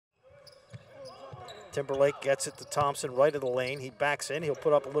Timberlake gets it to Thompson right of the lane. He backs in. He'll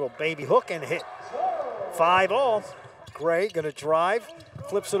put up a little baby hook and hit. 5-all. Gray gonna drive,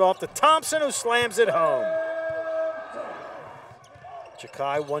 flips it off to Thompson, who slams it home.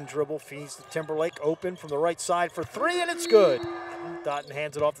 Jakai, one dribble, feeds to Timberlake, open from the right side for three, and it's good. Doughton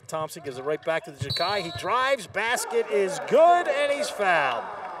hands it off to Thompson, gives it right back to the Jakai. He drives, basket is good, and he's fouled.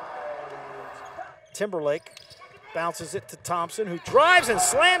 Timberlake bounces it to Thompson, who drives and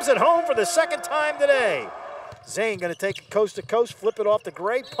slams it home for the second time today. Zane gonna take it coast to coast, flip it off to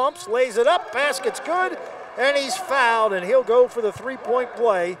Gray, pumps, lays it up, basket's good, and he's fouled, and he'll go for the three-point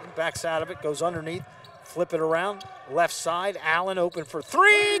play. Backs out of it, goes underneath, flip it around, left side, Allen open for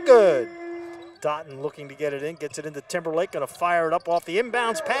three, good. Doughton looking to get it in, gets it into Timberlake, gonna fire it up off the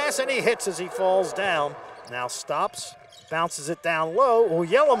inbounds pass, and he hits as he falls down. Now stops, bounces it down low.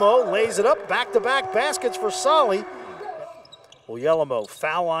 Uyelamo lays it up, back-to-back baskets for Solly. Uyelamo,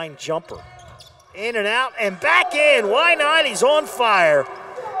 foul line jumper. In and out, and back in, why not? He's on fire.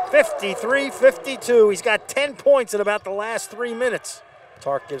 53-52, he's got 10 points in about the last 3 minutes.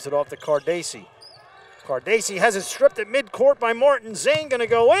 Tark gives it off to Cardacci. Cardacci has it stripped at midcourt by Martin. Zane gonna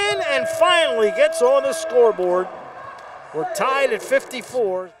go in and finally gets on the scoreboard. We're tied at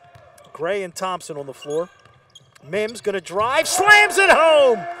 54. Gray and Thompson on the floor. Mims gonna drive, slams it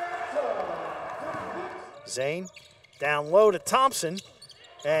home. Zane down low to Thompson,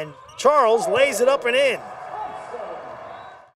 and Charles lays it up and in.